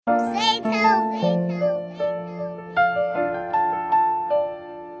I'm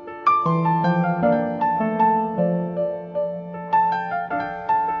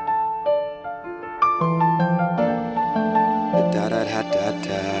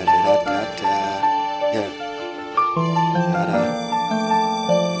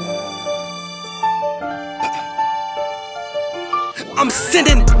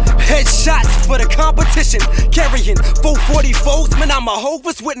sending headshots for the competition, carrying 444s, man, I'm a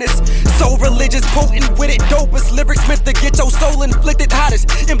Jehovah's Witness. So religious, potent with it, dopest lyrics meant to get your soul inflicted. Hottest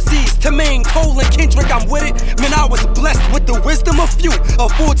MCs, Tymain, Cole, and Kendrick, I'm with it. Man, I was blessed with the wisdom of few. A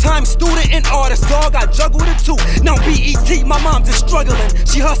full-time student and artist, dog, I juggle the two. Now BET, my mom's is struggling,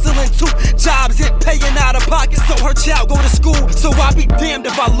 she hustling too. Jobs ain't paying out of pocket, so her child go to school. So I be damned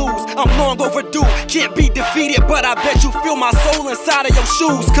if I lose, I'm long overdue. Can't be defeated, but I bet you feel my soul inside of your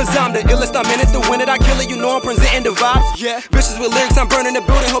shoes. Cause I'm the illest, I'm in it to win it, I kill it, you know I'm presenting the vibes. Yeah, bitches with lyrics, I'm burning the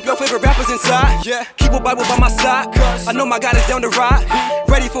building, hope your favorite rappers inside. Yeah, keep a Bible by my side, cause I know my God is down to ride.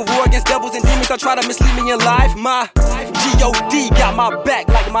 Ready for war against devils and demons, I try to mislead me in life. My G.O.D. got my back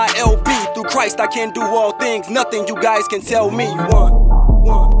like my LB. Through Christ I can do all things, nothing you guys can tell me. You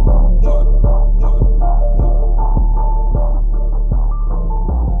want.